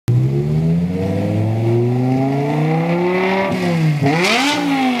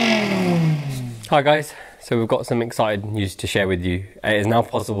Hi guys, so we've got some exciting news to share with you. It is now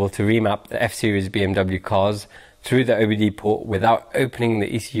possible to remap the F Series BMW cars through the OBD port without opening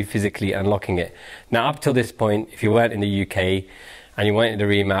the ECU physically and locking it. Now up till this point, if you weren't in the UK and you wanted to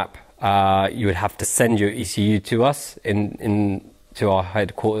remap, you would have to send your ECU to us to our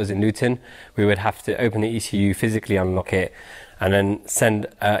headquarters in Luton. We would have to open the ECU, physically unlock it, and then send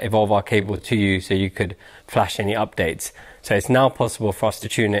Evolve cable to you so you could flash any updates. So it's now possible for us to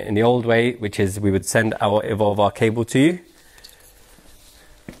tune it in the old way, which is we would send our Evolve cable to you.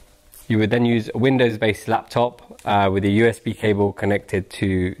 You would then use a Windows-based laptop with a USB cable connected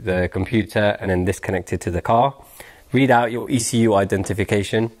to the computer and then this connected to the car. Read out your ECU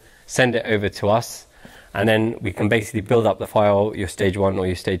identification, send it over to us, and then we can basically build up the file, your stage 1 or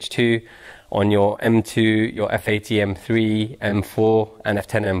your stage 2, on your M2, your F80, M3, M4 and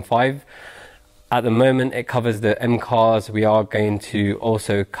F10, M5. At the moment it covers the M cars. We are going to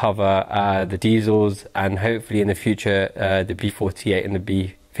also cover the diesels and hopefully in the future the B48 and the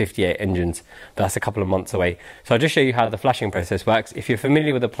B58 engines, but that's a couple of months away. So I'll just show you how the flashing process works. If you're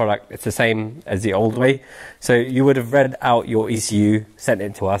familiar with the product, it's the same as the old way. So you would have read out your ECU, sent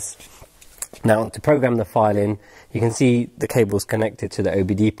it to us. Now to program the file in, you can see the cable's connected to the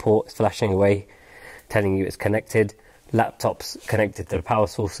OBD port. It's flashing away, telling you it's connected. Laptop's connected to the power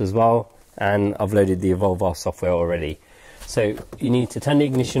source as well, and I've loaded the Evolve software already. So you need to turn the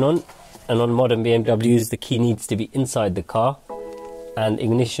ignition on, and on modern BMWs the key needs to be inside the car, and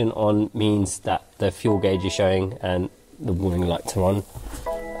ignition on means that the fuel gauge is showing and the warning lights are on.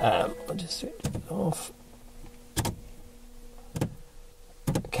 I'll just switch it off.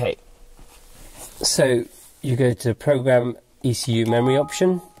 Okay, so you go to program ECU memory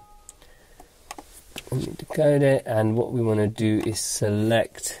option. We need to go there, and what we want to do is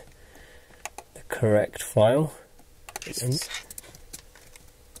select the correct file. There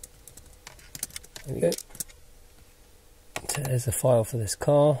we go. So there's a file for this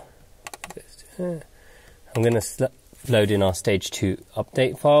car. I'm going to load in our stage 2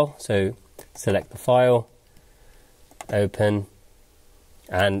 update file. So select the file, open,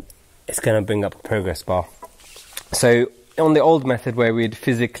 and it's going to bring up a progress bar. So on the old method where we'd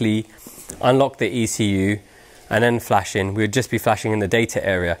physically unlock the ECU and then flash in, we would just be flashing in the data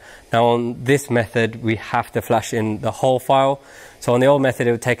area. Now on this method we have to flash in the whole file. So on the old method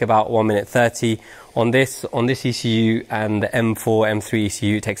it would take about 1 minute 30. On this ECU and the M4, M3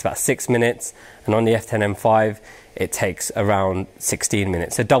 ECU it takes about 6 minutes, and on the F10, M5 it takes around 16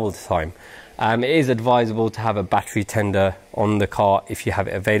 minutes, so double the time. It is advisable to have a battery tender on the car if you have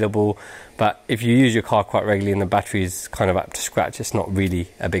it available, but if you use your car quite regularly and the battery is kind of up to scratch, it's not really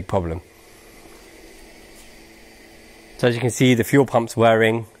a big problem. So as you can see, the fuel pump's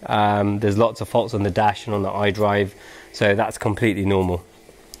whirring. There's lots of faults on the dash and on the iDrive, so that's completely normal.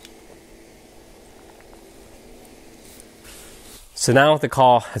 So now the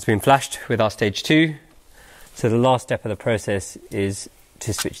car has been flashed with our stage 2. So the last step of the process is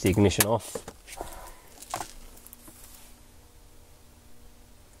to switch the ignition off.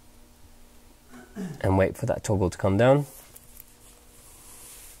 And wait for that toggle to come down.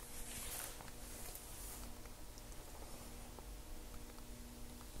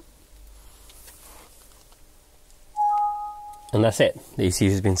 And that's it. The ECU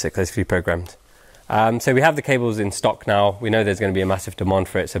has been successfully programmed. So we have the cables in stock now. We know there's going to be a massive demand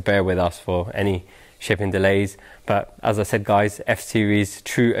for it, so bear with us for any shipping delays. But as I said guys, F Series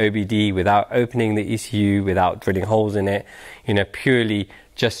true OBD without opening the ECU, without drilling holes in it, purely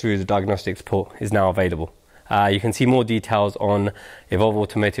just through the diagnostics port is now available. You can see more details on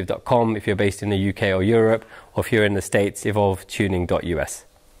evolveautomotive.com if you're based in the UK or Europe, or if you're in the States, evolvetuning.us.